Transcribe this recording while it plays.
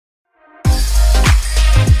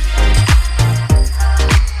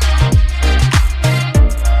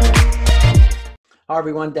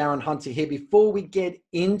everyone, Darren Hunter here. Before we get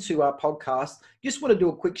into our podcast, just want to do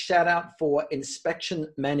a quick shout out for Inspection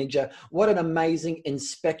Manager. What an amazing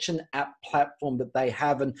inspection app platform that they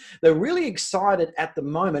have. And they're really excited at the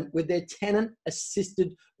moment with their tenant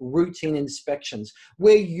assisted routine inspections,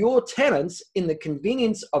 where your tenants, in the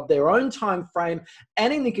convenience of their own time frame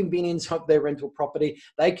and in the convenience of their rental property,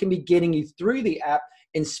 they can be getting you through the app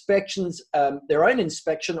inspections, their own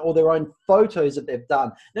inspection or their own photos that they've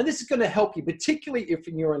done. Now, this is going to help you, particularly if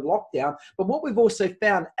you're in lockdown. But what we've also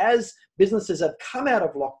found as businesses have come out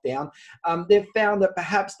of lockdown, they've found that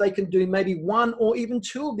perhaps they can do maybe one or even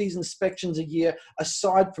two of these inspections a year,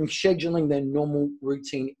 aside from scheduling their normal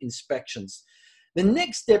routine inspections. The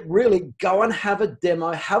next step, really, go and have a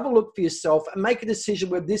demo, have a look for yourself and make a decision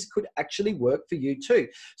where this could actually work for you too.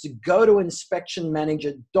 So go to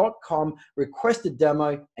inspectionmanager.com, request a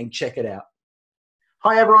demo and check it out.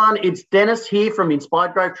 Hi everyone, it's Dennis here from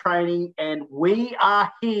Inspired Growth Training, and we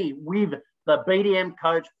are here with the BDM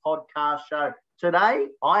Coach podcast show. Today,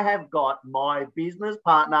 I have got my business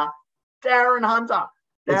partner, Darren Hunter.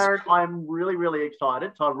 Darren, I'm really, really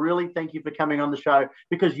excited. So I really thank you for coming on the show,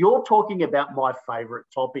 because you're talking about my favorite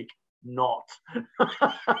topic, not.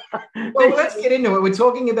 Well, let's get into it. We're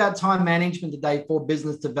talking about time management today for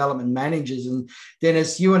business development managers. And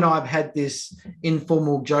Dennis, you and I have had this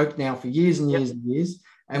informal joke now for years and years and years.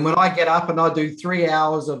 And when I get up and I do 3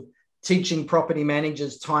 hours of teaching property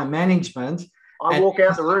managers time management, I walk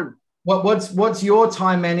out the room. What's your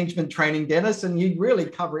time management training, Dennis? And you really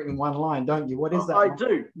cover it in one line, don't you? What is that? I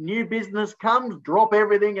do. New business comes, drop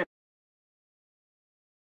everything and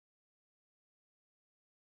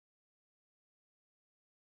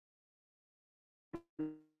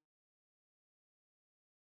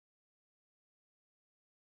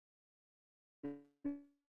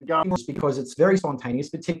because it's very spontaneous,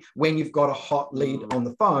 particularly when you've got a hot lead on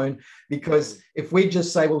the phone. Because if we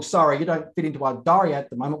just say, well, sorry, you don't fit into our diary at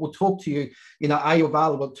the moment, we'll talk to you, are you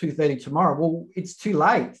available at 2:30 tomorrow? Well, it's too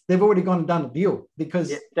late. They've already gone and done the deal.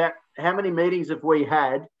 Because how many meetings have we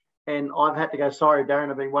had? And I've had to go, sorry, Darren,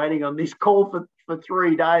 I've been waiting on this call for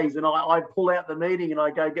 3 days. And I pull out the meeting and I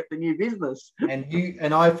go get the new business. And you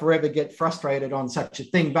and I forever get frustrated on such a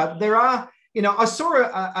thing. But there are, I saw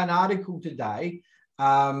an article today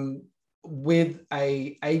with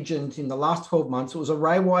a agent in the last 12 months. It was a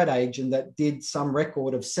Ray-wide agent that did some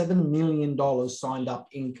record of $7 million signed up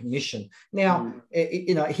in commission. Now,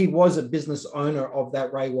 he was a business owner of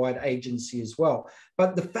that Ray-wide agency as well.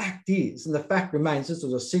 But the fact is, and the fact remains, this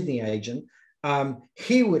was a Sydney agent,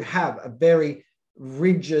 he would have a very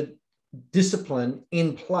rigid discipline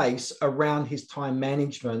in place around his time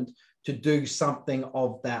management to do something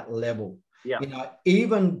of that level. Yeah.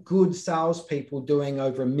 Even good salespeople doing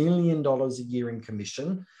over $1 million a year in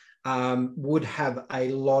commission would have a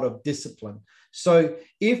lot of discipline. So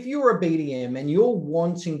if you're a BDM and you're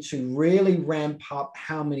wanting to really ramp up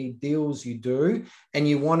how many deals you do, and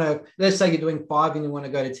you want to, let's say you're doing 5 and you want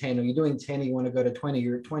to go to 10, or you're doing 10 and you want to go to 20,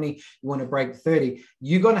 you're at 20, you want to break 30,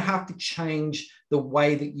 you're going to have to change the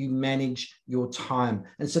way that you manage your time.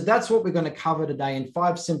 And so that's what we're going to cover today in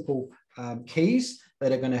 5 simple keys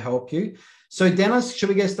that are going to help you. So Dennis, should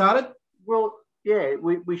we get started? Well, yeah,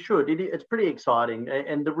 we should. It's pretty exciting.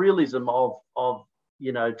 And the realism of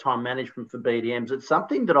time management for BDMs, it's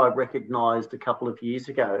something that I recognized a couple of years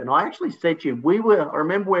ago. And I actually said to you, I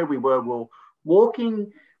remember where we were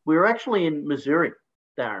walking, we were actually in Missouri,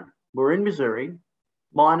 Darren. We're in Missouri,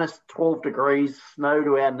 minus 12 degrees, snow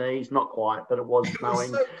to our knees, not quite, but it was snowing.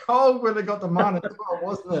 It was so cold when it got to minus 12,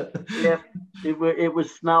 wasn't it? Yeah, it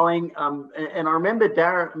was snowing. And I remember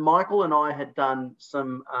Michael and I had done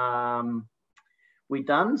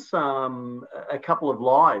a couple of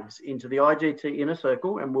lives into the IGT Inner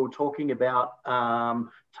Circle, and we were talking about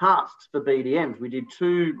tasks for BDMs. We did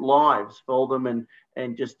 2 lives for them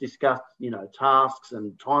and just discussed, tasks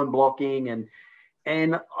and time blocking.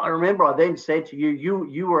 And I remember I then said to you,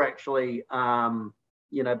 you were actually,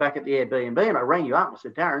 back at the Airbnb, and I rang you up and I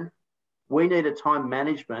said, Darren, we need a time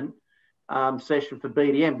management session for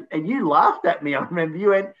BDM. And you laughed at me. I remember you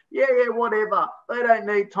went, yeah, whatever. They don't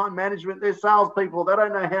need time management. They're salespeople. They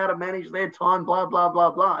don't know how to manage their time, blah, blah,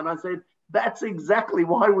 blah, blah. And I said, that's exactly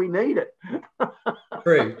why we need it.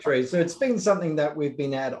 True. So it's been something that we've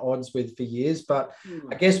been at odds with for years. But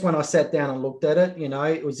I guess when I sat down and looked at it,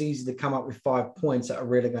 it was easy to come up with 5 points that are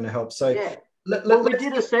really going to help. So yeah. We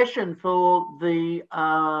did a session for the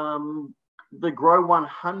Grow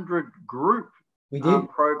 100 group. We did.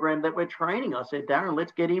 Program that we're training. I said, Darren,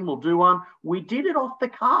 let's get in. We'll do one. We did it off the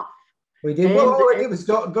cuff. We did. Well, all I did was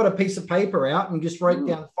got a piece of paper out and just wrote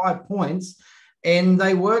down 5 points, and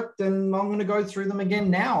they worked. And I'm going to go through them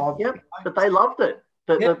again now. Yep, but they loved it.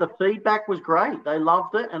 The feedback was great. They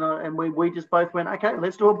loved it. And we just both went, okay,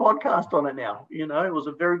 let's do a podcast on it now. You know, it was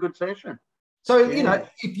a very good session. So, you know,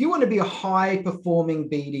 if you want to be a high performing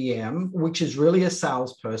BDM, which is really a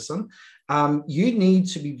salesperson, you need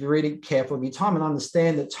to be really careful of your time and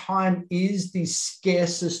understand that time is the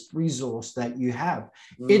scarcest resource that you have.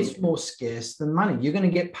 It's more scarce than money. You're going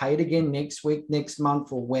to get paid again next week, next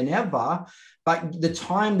month, or whenever. But the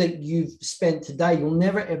time that you've spent today, you'll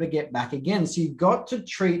never, ever get back again. So you've got to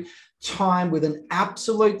treat time with an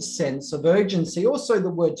absolute sense of urgency. Also,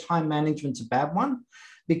 the word time management's a bad one,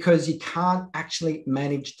 because you can't actually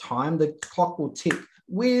manage time. The clock will tick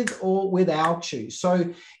with or without you.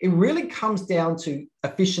 So it really comes down to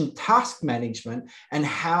efficient task management and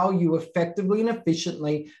how you effectively and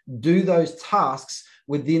efficiently do those tasks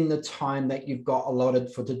within the time that you've got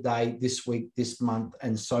allotted for today, this week, this month,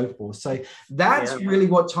 and so forth. So that's really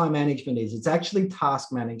what time management is. It's actually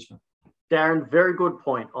task management. Darren, very good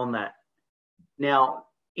point on that. Now,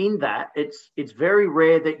 in that, it's very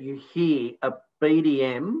rare that you hear a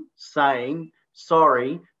BDM saying,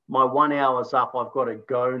 sorry, my 1 hour's up, I've got to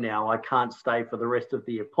go now, I can't stay for the rest of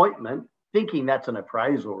the appointment, thinking that's an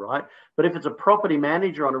appraisal, right? But if it's a property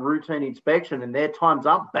manager on a routine inspection and their time's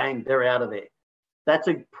up, bang, they're out of there. That's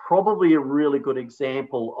probably a really good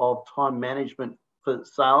example of time management for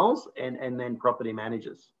sales and then property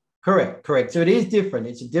managers. Correct. So it is different.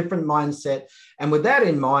 It's a different mindset. And with that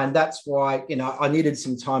in mind, that's why, you know, I needed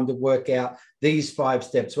some time to work out these 5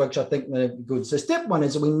 steps, which I think are good. So step 1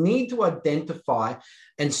 is we need to identify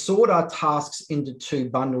and sort our tasks into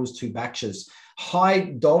 2 bundles, 2 batches. High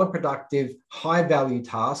dollar productive, high value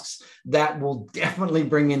tasks that will definitely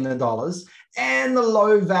bring in the dollars, and the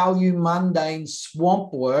low value, mundane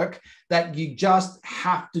swamp work that you just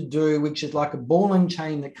have to do, which is like a ball and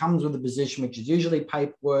chain that comes with a position, which is usually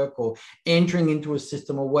paperwork or entering into a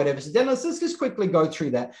system or whatever. So Dennis, let's just quickly go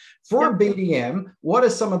through that. For a BDM, what are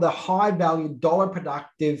some of the high value, dollar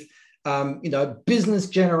productive, business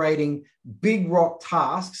generating, big rock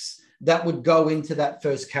tasks that would go into that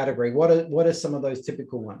first category? What are some of those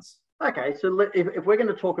typical ones? Okay, so if we're going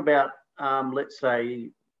to talk about, let's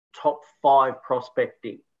say, top 5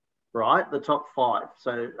 prospecting, right? The top 5.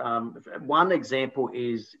 So one example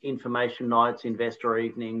is information nights, investor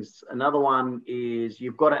evenings. Another one is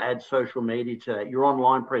you've got to add social media to that, your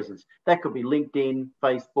online presence. That could be LinkedIn,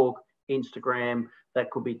 Facebook, Instagram. That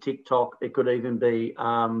could be TikTok. It could even be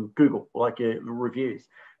Google, like your reviews.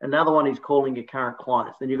 Another one is calling your current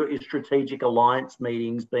clients. Then you've got your strategic alliance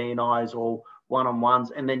meetings, BNIs, or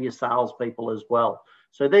one-on-ones, and then your salespeople as well.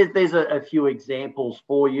 So there's a few examples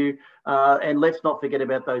for you. And let's not forget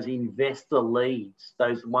about those investor leads,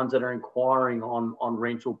 those ones that are inquiring on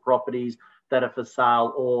rental properties that are for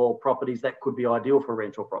sale or properties that could be ideal for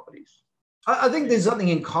rental properties. I think there's something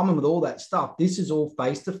in common with all that stuff. This is all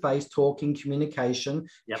face-to-face talking, communication,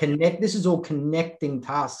 connect. This is all connecting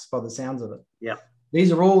tasks by the sounds of it. Yeah.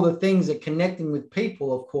 These are all the things that connecting with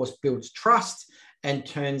people, of course, builds trust and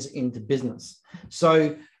turns into business.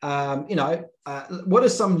 So, what are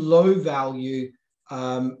some low value,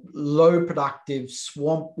 low productive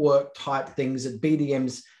swamp work type things that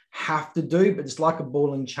BDMs have to do, but it's like a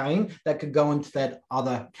ball and chain that could go into that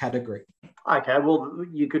other category? Okay, well,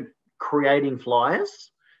 you could creating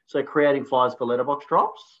flyers. So creating flyers for letterbox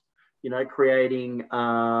drops, creating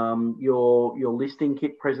your listing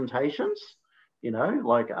kit presentations,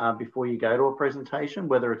 like before you go to a presentation,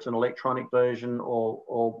 whether it's an electronic version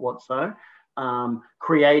or what so.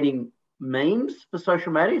 Creating memes for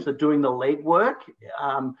social media, so doing the legwork,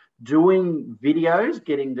 doing videos,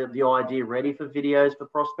 getting the idea ready for videos for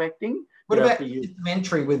prospecting. What about system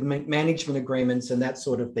entry with management agreements and that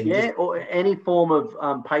sort of thing? Yeah, or any form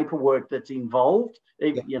of paperwork that's involved,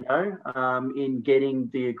 in getting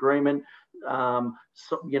the agreement.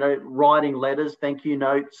 Writing letters, thank you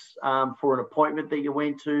notes for an appointment that you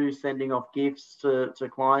went to, sending off gifts to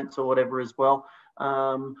clients or whatever as well.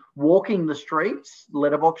 Walking the streets,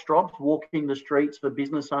 letterbox drops, walking the streets for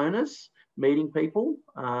business owners, meeting people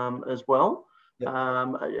as well. Yep.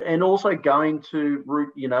 And also going to,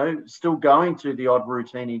 still going to the odd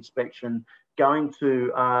routine inspection, going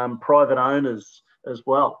to private owners as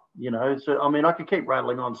well, So, I mean, I could keep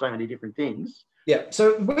rattling on so many different things. Yeah.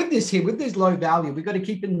 So with this low value, we've got to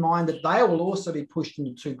keep in mind that they will also be pushed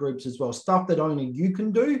into 2 groups as well. Stuff that only you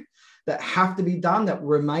can do, that have to be done, that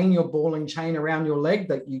remain your ball and chain around your leg,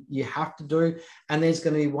 that you have to do. And there's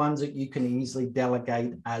going to be ones that you can easily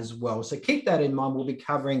delegate as well. So keep that in mind. We'll be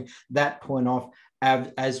covering that point off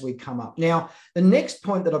as we come up. Now, the next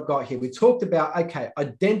point that I've got here, we talked about, okay,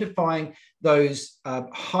 identifying those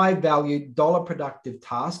high value dollar productive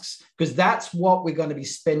tasks, because that's what we're going to be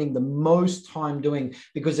spending the most time doing.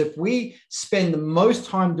 Because if we spend the most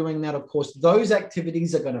time doing that, of course, those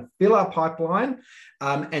activities are going to fill our pipeline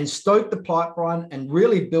and stoke the pipeline and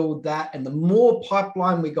really build that. And the more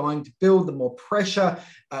pipeline we're going to build, the more pressure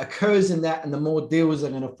occurs in that, and the more deals are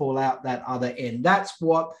going to fall out that other end. That's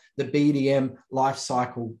what the BDM life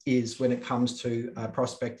cycle is when it comes to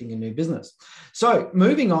prospecting a new business. So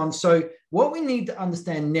moving on. So what we need to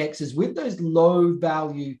understand next is with those low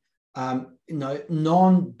value,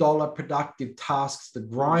 non-dollar productive tasks, the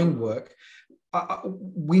grind work,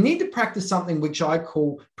 we need to practice something which I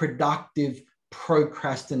call productive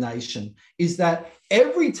procrastination. Is that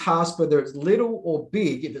every task, whether it's little or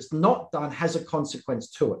big, if it's not done, has a consequence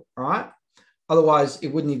to it, right? Otherwise, it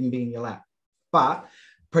wouldn't even be in your lap. But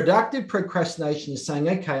productive procrastination is saying,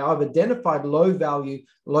 okay, I've identified low value,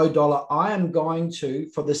 low dollar. I am going to,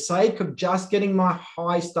 for the sake of just getting my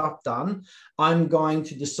high stuff done, I'm going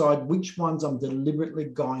to decide which ones I'm deliberately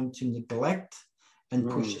going to neglect and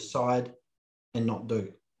push aside and not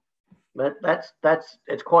do.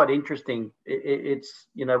 It's quite interesting. It's,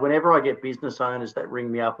 whenever I get business owners that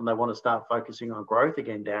ring me up and they want to start focusing on growth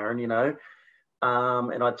again, Darren,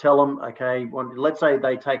 and I tell them, okay, let's say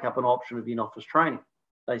they take up an option of in-office training.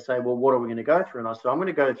 They say, well, what are we going to go through? And I said, I'm going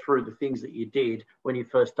to go through the things that you did when you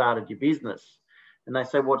first started your business. And they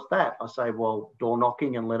say, what's that? I say, well, door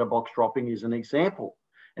knocking and letterbox dropping is an example.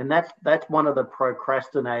 And that's one of the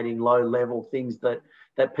procrastinating low-level things that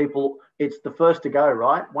people, it's the first to go,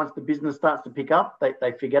 right? Once the business starts to pick up,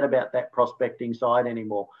 they forget about that prospecting side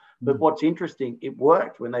anymore. But what's interesting, it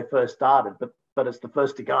worked when they first started, but it's the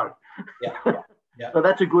first to go. Yeah. So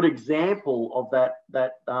that's a good example of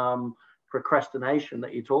that procrastination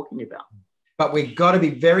that you're talking about. But we've got to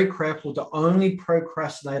be very careful to only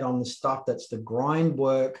procrastinate on the stuff that's the grind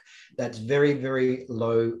work, that's very, very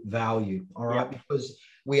low value, all right? Because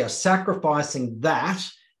we are sacrificing that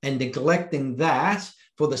and neglecting that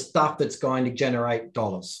for the stuff that's going to generate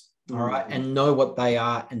dollars, all right? And know what they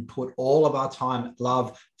are and put all of our time,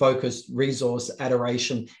 love, focus, resource,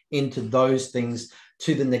 adoration into those things,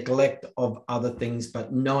 to the neglect of other things,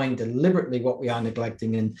 but knowing deliberately what we are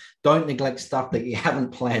neglecting, and don't neglect stuff that you haven't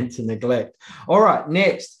planned to neglect. All right,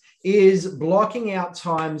 next is blocking out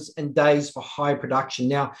times and days for high production.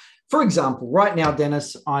 Now, for example, right now,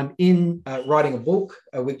 Dennis, I'm in writing a book,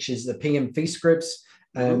 which is the PM Fee Scripts.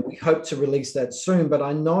 We hope to release that soon, but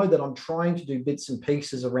I know that I'm trying to do bits and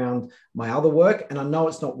pieces around my other work, and I know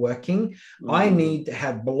it's not working. I need to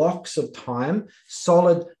have blocks of time,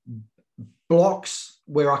 solid blocks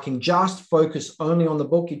where I can just focus only on the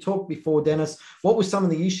book. You talked before, Dennis, what were some of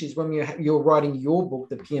the issues when you were writing your book,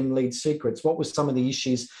 The PM Lead Secrets? What were some of the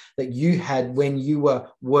issues that you had when you were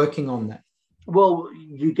working on that? Well,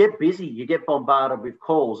 you get busy, you get bombarded with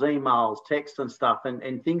calls, emails, texts and stuff,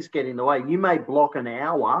 and things get in the way. You may block an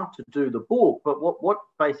hour to do the book, but what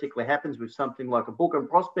basically happens with something like a book, and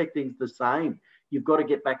prospecting is the same. You've got to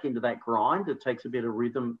get back into that grind. It takes a bit of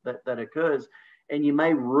rhythm that occurs. And you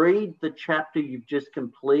may read the chapter you've just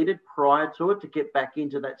completed prior to it to get back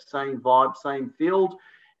into that same vibe, same field,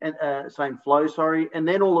 and same flow, and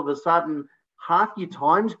then all of a sudden, half your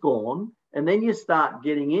time's gone, and then you start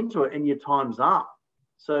getting into it and your time's up.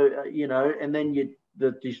 So, and then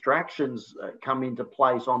the distractions come into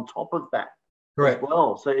place on top of that. Correct. As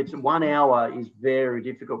well. So it's 1 hour is very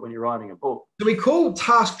difficult when you're writing a book. So we call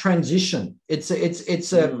task transition. It's a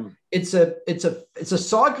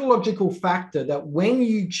psychological factor that when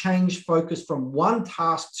you change focus from one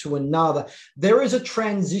task to another, there is a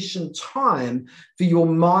transition time for your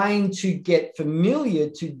mind to get familiar,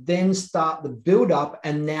 to then start the build up,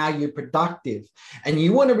 and now you're productive. And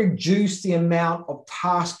you want to reduce the amount of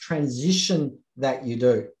task transition that you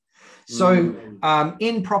do. So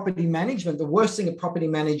in property management, the worst thing a property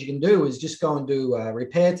manager can do is just go and do a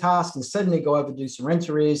repair task and suddenly go over do some rent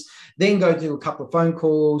arrears, then go do a couple of phone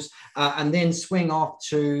calls, and then swing off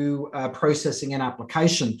to processing an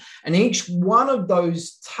application. And each one of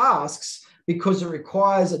those tasks, because it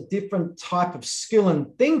requires a different type of skill and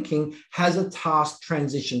thinking, has a task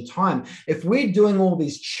transition time. If we're doing all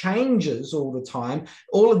these changes all the time,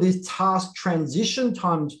 all of this task transition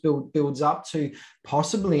times builds up to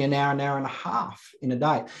possibly an hour and a half in a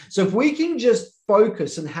day. So if we can just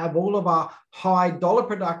focus and have all of our high dollar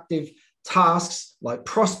productive tasks like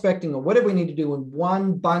prospecting or whatever we need to do in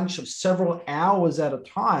one bunch of several hours at a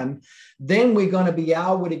time, then we're going to be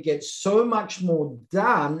able to get so much more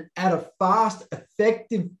done at a fast,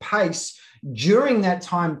 effective pace during that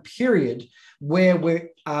time period where we're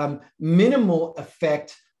minimal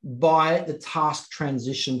effect by the task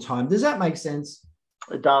transition time. Does that make sense?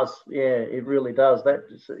 It does. Yeah, it really does. That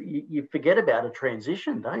you forget about a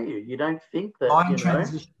transition, don't you? You don't think that,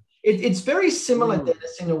 transition. It's very similar,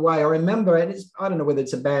 Dennis, in a way. I remember, and I don't know whether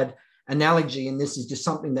it's a bad analogy, and this is just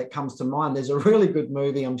something that comes to mind. There's a really good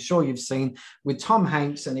movie I'm sure you've seen with Tom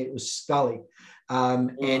Hanks, and it was Scully.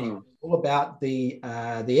 And it was all about the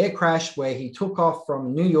air crash where he took off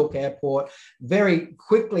from New York airport. Very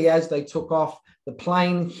quickly as they took off, the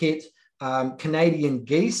plane hit Canadian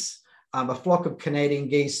geese, a flock of Canadian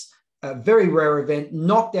geese, a very rare event,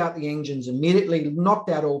 knocked out the engines immediately, knocked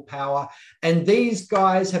out all power. And these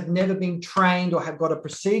guys have never been trained or have got a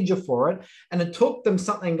procedure for it. And it took them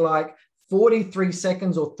something like 43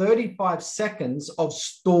 seconds or 35 seconds of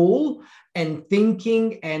stall and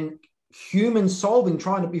thinking and human solving,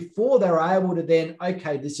 before they were able to then,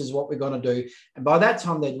 okay, this is what we're going to do. And by that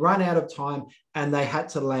time, they'd run out of time and they had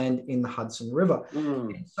to land in the Hudson River.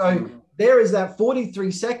 There is that 43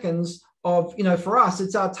 seconds of, for us,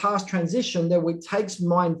 it's our task transition that it takes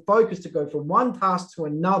mind focus to go from one task to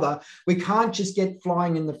another. We can't just get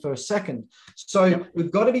flying in the first second. So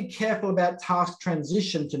we've got to be careful about task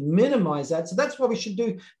transition to minimize that. So that's why we should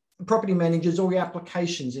do property managers or your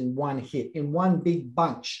applications in one hit, in one big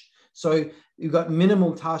bunch. So you've got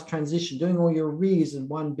minimal task transition, doing all your arrears in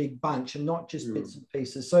one big bunch and not just bits and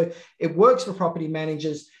pieces. So it works for property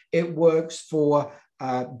managers. It works for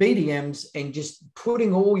BDMs, and just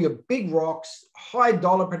putting all your big rocks, high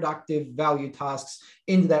dollar productive value tasks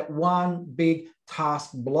into that one big task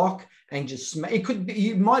block, and just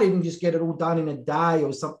you might even just get it all done in a day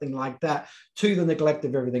or something like that, to the neglect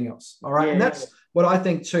of everything else. All right. Yeah. And that's what I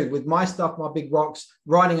think too. With my stuff, my big rocks,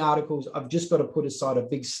 writing articles, I've just got to put aside a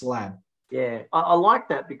big slab. Yeah, I like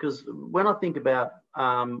that, because when I think about,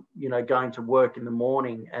 going to work in the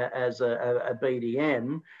morning as a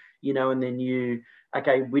BDM, and then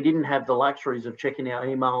we didn't have the luxuries of checking our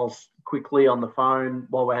emails quickly on the phone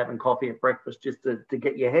while we're having coffee at breakfast just to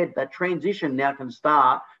get your head. That transition now can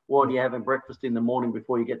start while you're having breakfast in the morning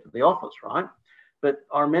before you get to the office, right? But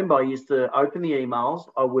I remember I used to open the emails.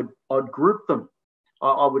 I'd group them.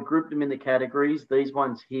 I would group them in the categories. These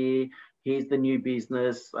ones here. Here's the new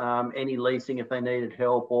business, any leasing if they needed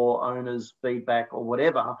help, or owners' feedback or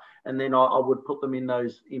whatever. And then I would put them in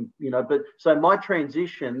those, but so my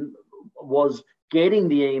transition was getting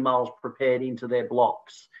the emails prepared into their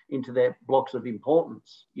blocks of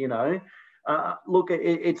importance, Look,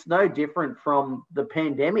 it's no different from the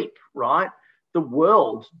pandemic, right? The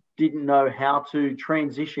world didn't know how to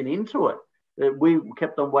transition into it. We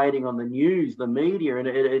kept on waiting on the news, the media, and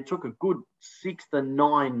it took a good 6 to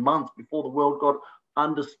 9 months before the world got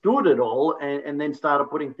understood it all and then started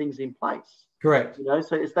putting things in place. Correct.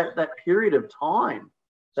 So it's that period of time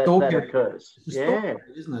that occurs. Yeah.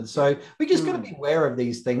 Isn't it? So we just got to be aware of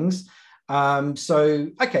these things. So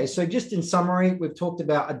just in summary, we've talked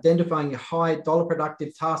about identifying your high dollar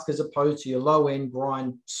productive task as opposed to your low end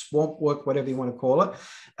grind, swamp work, whatever you want to call it.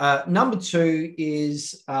 Number 2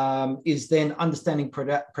 is then understanding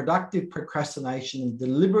productive procrastination and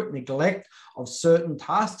deliberate neglect of certain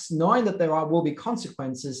tasks, knowing that there will be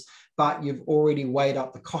consequences, but you've already weighed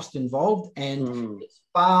up the cost involved, and it's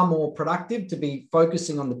far more productive to be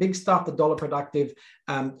focusing on the big stuff, the dollar productive,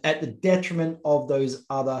 at the detriment of those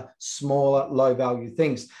other smaller, low value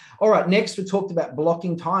things. All right, next we talked about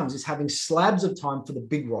blocking times, is having slabs of time for the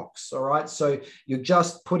big rocks. All right, so you're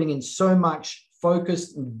just putting in so much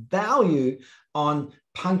focus and value on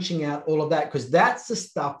punching out all of that, because that's the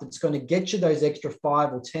stuff that's going to get you those extra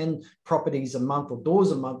 5 or 10 properties a month or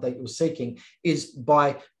doors a month that you're seeking, is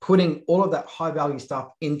by putting all of that high value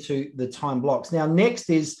stuff into the time blocks. Now, next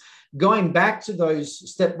is going back to those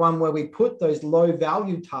step 1 where we put those low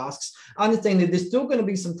value tasks, understanding that there's still going to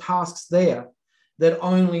be some tasks there that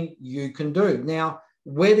only you can do. Now,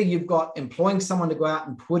 whether you've got employing someone to go out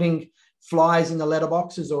and putting flies in the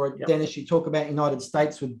letterboxes, or Dennis, you talk about United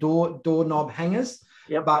States with doorknob hangers.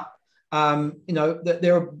 But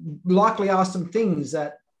there likely are some things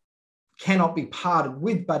that cannot be parted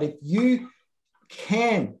with. But if you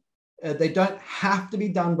can, they don't have to be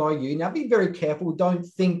done by you. Now, be very careful. Don't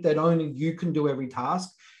think that only you can do every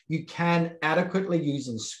task. You can adequately,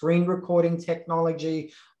 using screen recording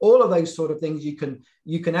technology, all of those sort of things. You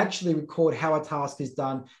can actually record how a task is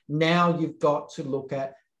done. Now you've got to look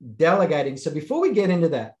at delegating. So before we get into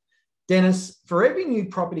that, Dennis, for every new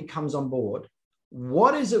property comes on board,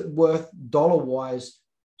 what is it worth dollar-wise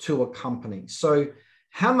to a company? So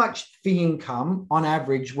how much fee income on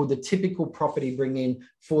average will the typical property bring in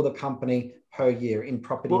for the company per year in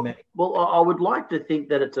property management? Well, I would like to think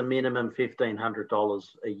that it's a minimum $1,500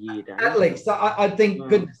 a year, Dan. At least. I think,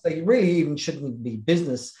 goodness, they really even shouldn't be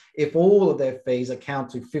business if all of their fees account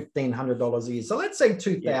to $1,500 a year. So let's say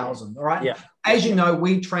 $2,000, all right? Yeah. As you know,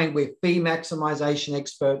 we're fee maximization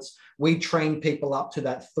experts. We train people up to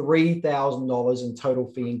that $3,000 in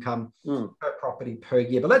total fee income per property per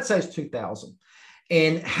year. But let's say it's $2,000.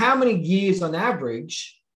 And how many years on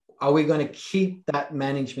average are we going to keep that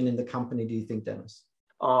management in the company, do you think, Dennis?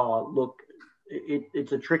 Oh, look,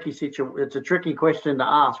 it's a tricky situation. It's a tricky question to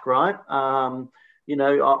ask, right? You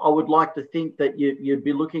know, I would like to think that you'd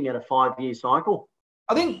be looking at a 5-year cycle.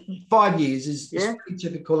 I think 5 years is pretty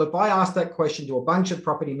typical. If I ask that question to a bunch of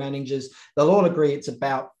property managers, they'll all agree it's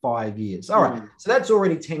about 5 years. All right. So that's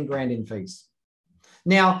already 10 grand in fees.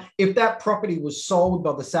 Now, if that property was sold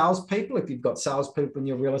by the salespeople, if you've got salespeople in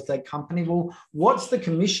your real estate company, well, what's the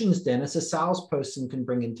commissions, Dennis, a salesperson can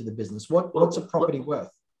bring into the business? What's a property worth?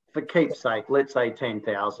 For keepsake, let's say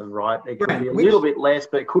 10,000, right? It could be a little bit less,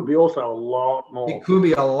 but it could be also a lot more. It could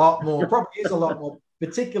be a lot more. Probably is a lot more,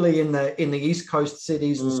 particularly in the East Coast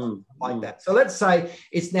cities and something like that. So let's say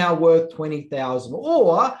it's now worth 20,000,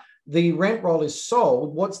 or the rent roll is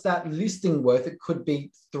sold. What's that listing worth? It could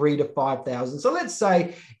be 3,000 to 5,000. So let's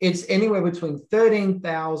say it's anywhere between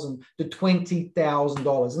 $13,000 to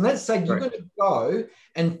 $20,000. And let's say you're going to go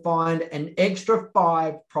and find an extra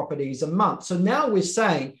 5 properties a month. So now we're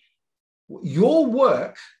saying your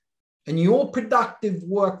work and your productive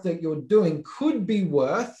work that you're doing could be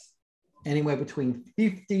worth anywhere between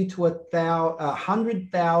 $50,000 to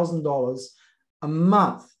 $100,000 a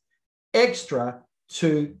month extra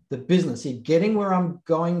to the business. You're getting where I'm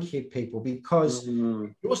going here, people, because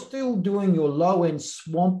you're still doing your low-end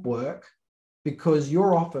swamp work because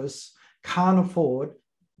your office can't afford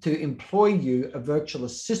to employ you, a virtual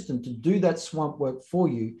assistant, to do that swamp work for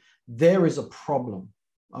you. There is a problem,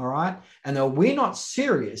 all right? And though we're not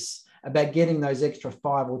serious about getting those extra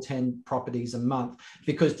 5 or 10 properties a month,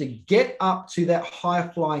 because to get up to that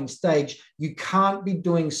high-flying stage, you can't be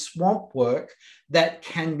doing swamp work that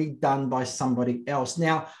can be done by somebody else.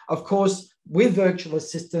 Now, of course, with virtual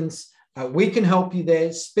assistants, we can help you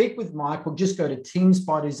there. Speak with Michael. Just go to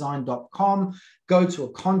teamsbydesign.com, go to a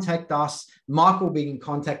contact us. Michael will be in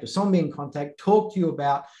contact, or someone be in contact, talk to you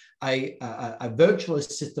about a virtual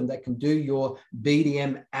assistant that can do your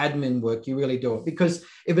BDM admin work. You really do it, because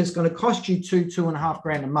if it's going to cost you $2.5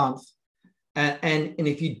 grand a month, and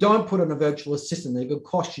if you don't put on a virtual assistant, it could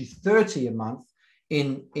cost you 30 a month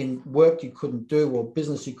in work you couldn't do or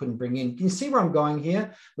business you couldn't bring in. Can you see where I'm going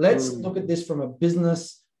here? Let's look at this from a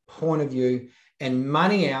business point of view, and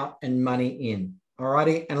money out and money in. All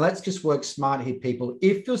righty, and let's just work smart here, people.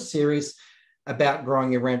 If you're serious about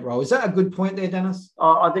growing your rent roll. Is that a good point there, Dennis?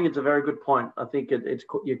 I think it's a very good point. I think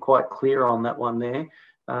you're quite clear on that one there.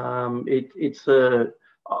 I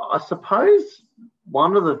suppose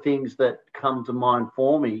one of the things that come to mind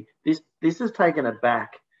for me, this has taken it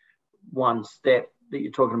back one step, that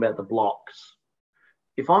you're talking about the blocks.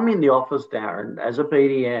 If I'm in the office, Darren, as a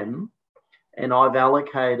BDM, and I've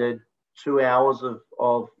allocated 2 hours of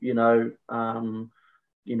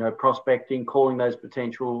prospecting, calling those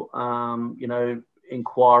potential,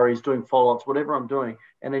 inquiries, doing follow-ups, whatever I'm doing,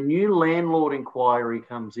 and a new landlord inquiry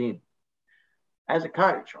comes in. As a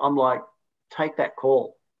coach, I'm like, take that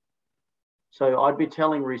call. So I'd be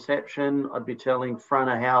telling reception, I'd be telling front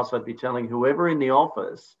of house, I'd be telling whoever in the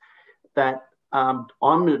office that I'm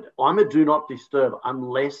a do not disturb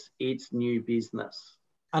unless it's new business.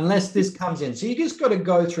 Unless this comes in. So you just got to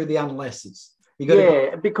go through the unlesses.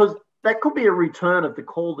 Because that could be a return of the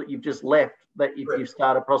call that you've just left, that you've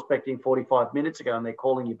started prospecting 45 minutes ago and they're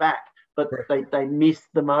calling you back. But they missed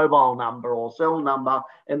the mobile number or cell number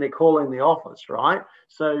and they're calling the office, right?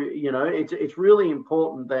 So, it's really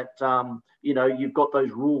important that, you've got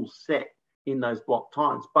those rules set in those block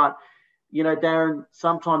times. But, Darren,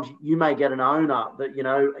 sometimes you may get an owner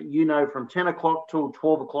that, from 10 o'clock till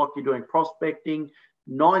 12 o'clock, you're doing prospecting.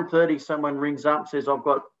 9:30, someone rings up and says, I've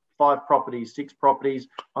got 5 properties, 6 properties,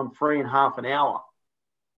 I'm free in half an hour.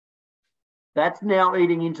 That's now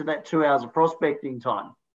eating into that 2 hours of prospecting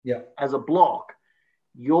time. Yeah. As a block,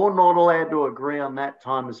 you're not allowed to agree on that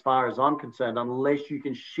time as far as I'm concerned, unless you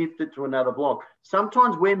can shift it to another block.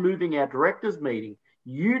 Sometimes we're moving our directors meeting.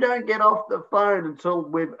 You don't get off the phone until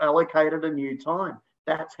we've allocated a new time.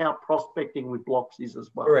 That's how prospecting with blocks is as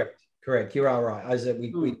well. Correct. You are right. I said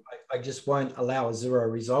I just won't allow a zero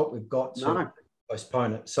result. We've got to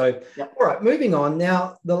postpone it. So, Yep. all right, moving on.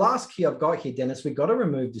 Now, the last key I've got here, Dennis, we've got to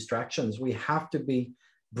remove distractions. We have to be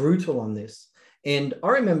brutal on this. And I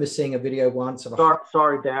remember seeing a video once of a...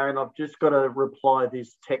 Sorry, Darren, I've just got to reply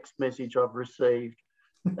this text message I've received.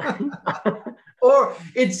 Or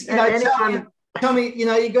it's, you know, Anyone... tell me, you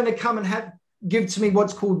know, you're going to come and give to me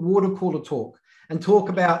what's called water cooler talk and talk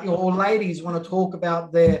about, you know, or ladies want to talk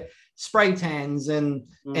about their spray tans and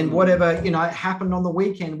whatever, you know, happened on the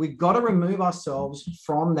weekend. We've got to remove ourselves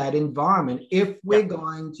from that environment if we're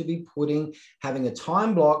going to be having a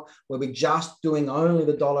time block where we're just doing only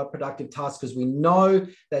the dollar productive tasks, because we know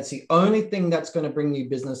that's the only thing that's going to bring you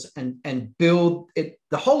business and build it.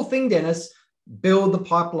 The whole thing, Dennis, build the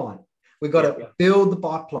pipeline. We've got to build the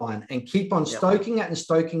pipeline and keep on stoking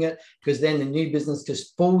it, because then the new business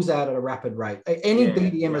just falls out at a rapid rate. Any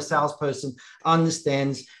BDM or salesperson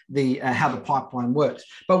understands how the pipeline works.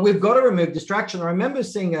 But we've got to remove distraction. I remember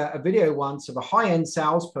seeing a video once of a high-end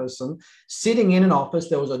salesperson sitting in an office.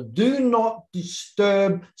 There was a do not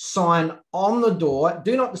disturb sign on the door,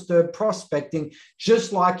 do not disturb prospecting,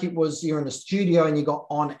 just like it was you're in the studio and you got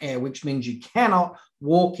on air, which means you cannot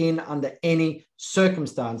walk in under any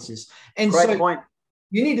circumstances. And Great so point.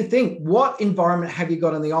 you need to think, what environment have you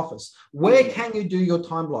got in the office? Where can you do your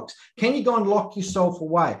time blocks? Can you go and lock yourself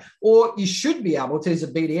away? Or you should be able to, as a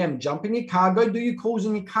BDM, jump in your car, go do your calls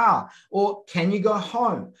in your car. Or can you go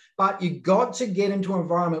home? But you got to get into an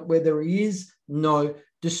environment where there is no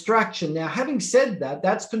distraction. Now, having said that,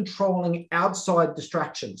 that's controlling outside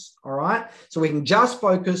distractions, all right? So we can just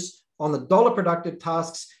focus on the dollar productive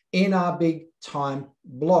tasks in our big time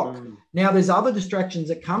block. Now, there's other distractions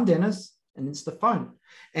that come, Dennis, and it's the phone.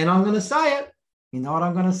 And I'm going to say it. You know what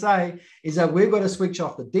I'm going to say is that we've got to switch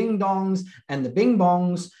off the ding dongs and the bing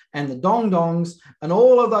bongs and the dong dongs and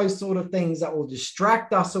all of those sort of things that will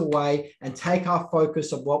distract us away and take our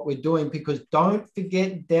focus of what we're doing. Because don't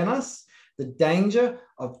forget, Dennis, the danger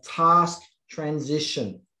of task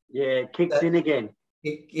transition. Yeah, it kicks in again.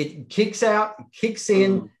 It kicks out, it kicks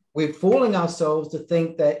in. We're fooling ourselves to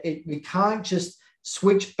think that we can't just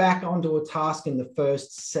switch back onto a task in the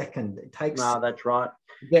first second. It takes... No, that's right.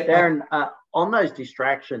 Darren, on those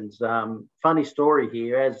distractions, funny story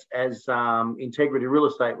here, as Integrity Real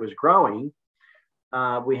Estate was growing,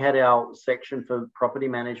 we had our section for property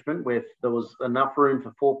management where there was enough room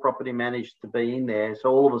for 4 property managers to be in there. So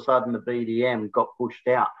all of a sudden the BDM got pushed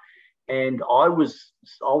out. And I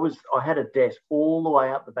had a desk all the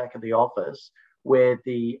way up the back of the office where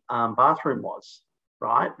the bathroom was,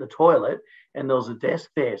 right? The toilet, and there was a desk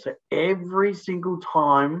there. So every single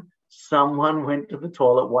time someone went to the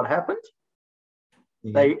toilet, what happened?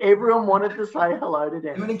 Everyone wanted to say hello to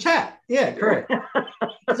Dennis. In chat. Yeah, correct.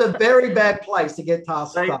 It's a very bad place to get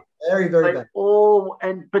tasks done. Very, very bad.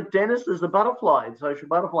 But Dennis is a butterfly, social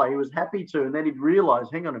butterfly. He was happy to, and then he'd realise,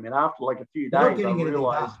 hang on a minute, after like a few days, I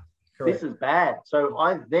realised this is bad. So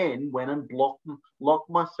I then went and locked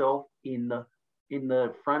myself in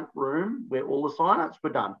the front room where all the sign-ups were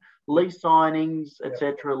done. Lease signings,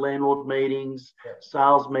 etc., landlord meetings,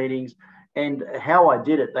 sales meetings. And how I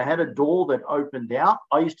did it, they had a door that opened out.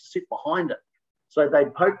 I used to sit behind it. So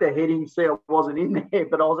they'd poke their head in, see I wasn't in there,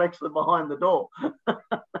 but I was actually behind the door.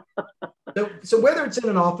 So whether it's in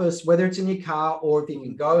an office, whether it's in your car, or if you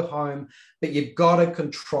can go home, but you've got to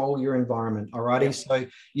control your environment, all righty? Yep. So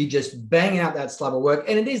you just bang out that slab of work,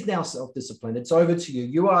 and it is now self-discipline. It's over to you.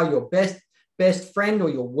 You are your best friend or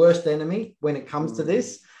your worst enemy when it comes to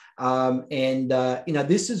this.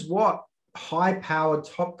 This is what high-powered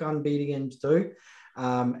Top Gun BDMs do,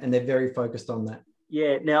 and they're very focused on that.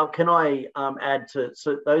 Yeah. Now, can I add to,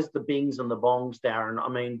 so those are the bings and the bongs, Darren. I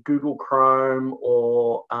mean, Google Chrome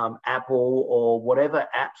or Apple or whatever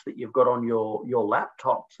apps that you've got on your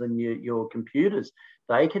laptops and your computers,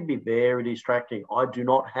 they can be very distracting. I do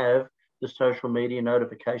not have the social media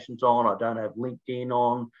notifications on. I don't have LinkedIn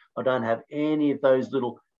on. I don't have any of those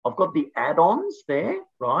I've got the add-ons there,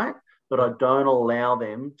 right? But I don't allow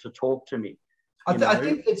them to talk to me. I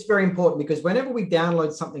think it's very important, because whenever we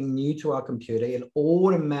download something new to our computer, it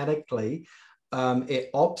automatically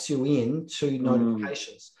it opts you in to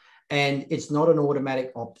notifications, and it's not an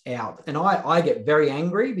automatic opt out. And I get very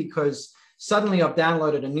angry because suddenly I've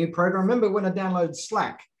downloaded a new program. Remember when I downloaded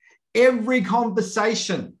Slack, every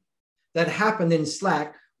conversation that happened in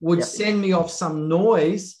Slack would send me off some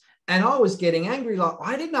noise, and I was getting angry, like,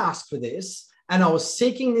 I didn't ask for this. And I was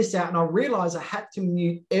seeking this out, and I realized I had to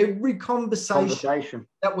mute every conversation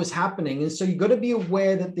that was happening. And so you've got to be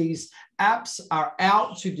aware that these apps are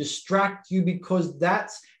out to distract you, because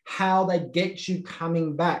that's how they get you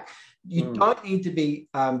coming back. You don't need to be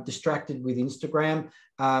distracted with Instagram.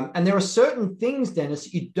 And there are certain things,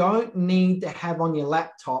 Dennis, you don't need to have on your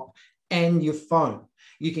laptop and your phone.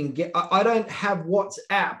 You can get, I don't have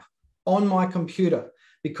WhatsApp on my computer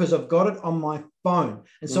because I've got it on my phone.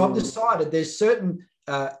 And so I've decided there's certain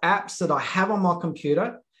apps that I have on my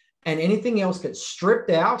computer, and anything else gets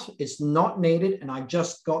stripped out. It's not needed. And I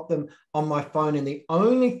just got them on my phone. And the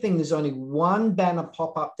only thing, there's only one banner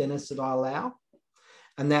pop up, Dennis, that I allow.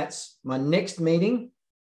 And that's my next meeting.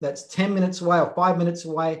 That's 10 minutes away or 5 minutes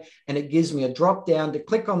away. And it gives me a drop down to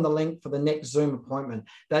click on the link for the next Zoom appointment.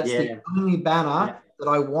 That's the only banner that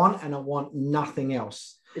I want, and I want nothing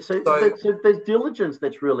else. So there's diligence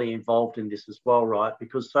that's really involved in this as well, right?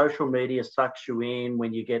 Because social media sucks you in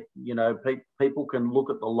when you get, people can look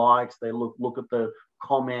at the likes, they look at the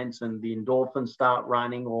comments, and the endorphins start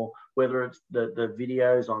running, or whether it's the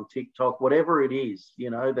videos on TikTok, whatever it is,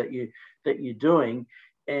 that you're doing.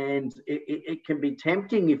 And it can be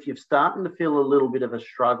tempting if you're starting to feel a little bit of a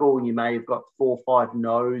struggle, and you may have got 4 or 5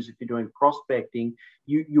 no's. If you're doing prospecting,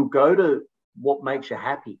 you'll go to what makes you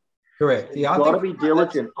happy. Correct. You've got to be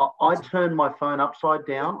diligent. I turn my phone upside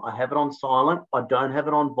down. I have it on silent. I don't have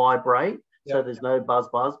it on vibrate, so there's no buzz.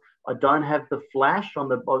 I don't have the flash on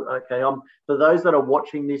the. Okay, for those that are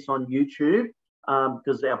watching this on YouTube,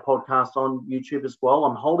 because our podcast's on YouTube as well,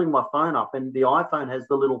 I'm holding my phone up, and the iPhone has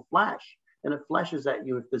the little flash, and it flashes at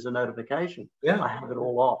you if there's a notification. I have it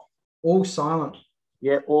all off. All silent.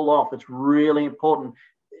 Yeah, all off. It's really important.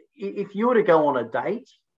 If you were to go on a date,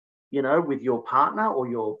 with your partner or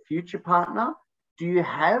your future partner, do you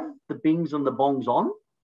have the bings and the bongs on?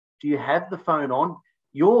 Do you have the phone on?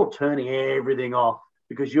 You're turning everything off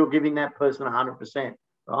because you're giving that person 100%, right?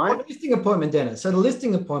 Well, listing appointment, Dennis. So the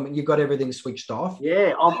listing appointment, you've got everything switched off.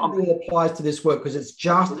 Yeah. It really applies to this work because it's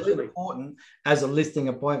just as important as a listing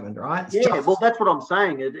appointment, right? Well, that's what I'm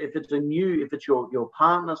saying. If it's your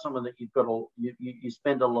partner, someone that you've got you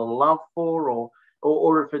spend a lot of love for,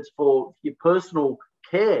 or if it's for your personal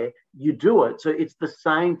care, you do it. So it's the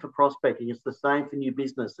same for prospecting. It's the same for new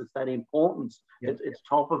business. It's that importance. It's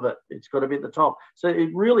top of it. It's got to be at the top. So it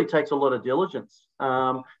really takes a lot of diligence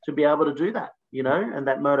to be able to do that, and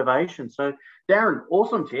that motivation. So Darren,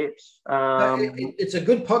 awesome tips. It's a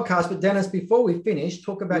good podcast, but Dennis, before we finish,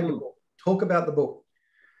 talk about your book. Talk about the book.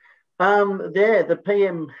 The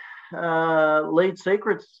PM Lead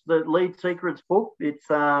Secrets, the Lead Secrets book. It's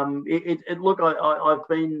look, I've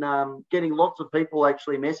been getting lots of people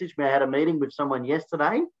actually message me. I had a meeting with someone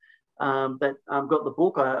yesterday that got the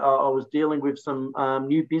book. I was dealing with some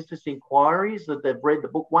new business inquiries that they've read the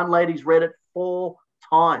book. One lady's read it 4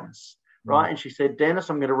 times. Right. And she said,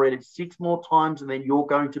 Dennis, I'm going to read it 6 more times, and then you're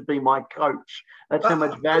going to be my coach. That's how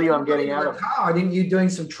much value I'm getting out of it. I didn't you doing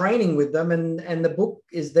some training with them, and the book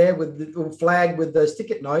is there with the flag with the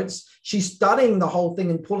stick-it notes. She's studying the whole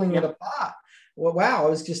thing and pulling it apart. Well, wow, I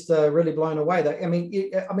was just really blown away.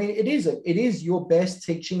 It is your best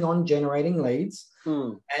teaching on generating leads,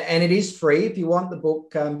 and it is free. If you want the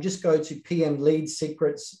book, just go to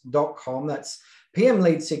pmleadsecrets.com. That's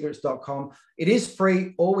pmleadsecrets.com. It is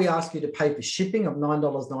free. All we ask you to pay for shipping of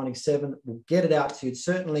 $9.97. We'll get it out to you. It's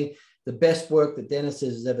certainly the best work that Dennis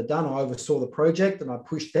has ever done. I oversaw the project, and I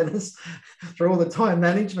pushed Dennis through all the time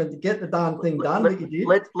management to get the darn thing done.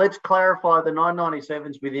 Let's clarify the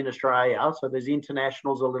 $9.97s within Australia. So there's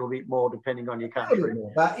internationals a little bit more depending on your country.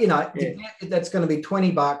 But that's going to be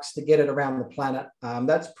 $20 to get it around the planet.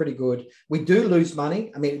 That's pretty good. We do lose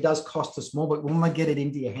money. I mean, it does cost us more, but when we get it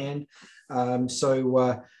into your hand.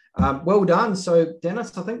 Well done. So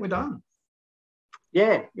Dennis, I think we're done.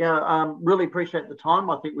 Really appreciate the time.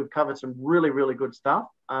 I think we've covered some really, really good stuff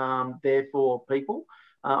there for people.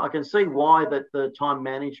 I can see why that the time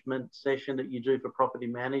management session that you do for property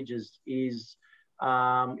managers is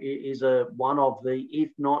one of the,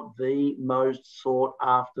 if not the most sought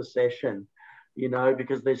after session,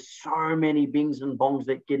 because there's so many bings and bongs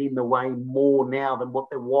that get in the way more now than what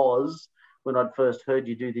there was when I'd first heard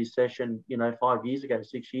you do this session, 5 years ago,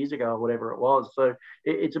 6 years ago, or whatever it was. So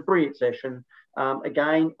it's a brilliant session.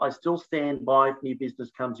 Again, I still stand by, if new business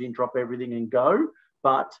comes in, drop everything and go.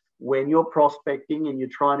 But when you're prospecting and you're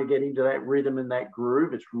trying to get into that rhythm and that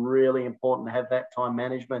groove, it's really important to have that time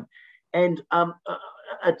management. And a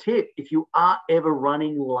tip, if you are ever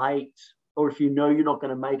running late, or if you know you're not going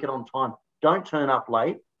to make it on time, don't turn up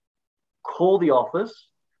late. Call the office.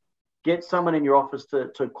 Get someone in your office to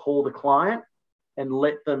call the client and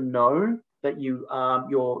let them know that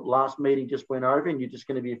your last meeting just went over and you're just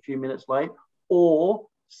going to be a few minutes late, or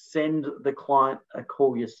send the client a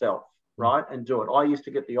call yourself, right? And do it. I used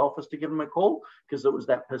to get the office to give them a call because it was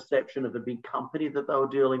that perception of a big company that they were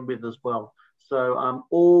dealing with as well. So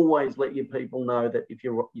always let your people know that if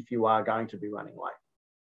you are going to be running late.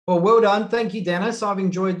 Well done. Thank you, Dennis. I've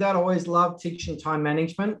enjoyed that. I always love teaching time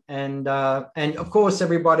management. And of course,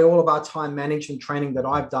 everybody, all of our time management training that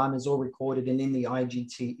I've done is all recorded and in the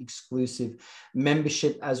IGT exclusive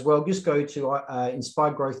membership as well. Just go to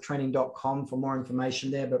inspiredgrowthtraining.com for more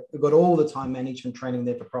information there. But we've got all the time management training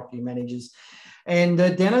there for property managers. And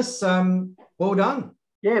Dennis, well done.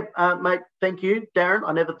 Yeah, mate, thank you, Darren.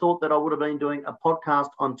 I never thought that I would have been doing a podcast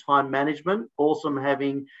on time management. Awesome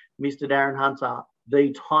having Mr. Darren Hunter,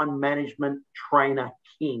 the time management trainer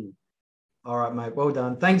king. All right, mate. Well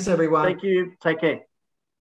done. Thanks, everyone. Thank you. Take care.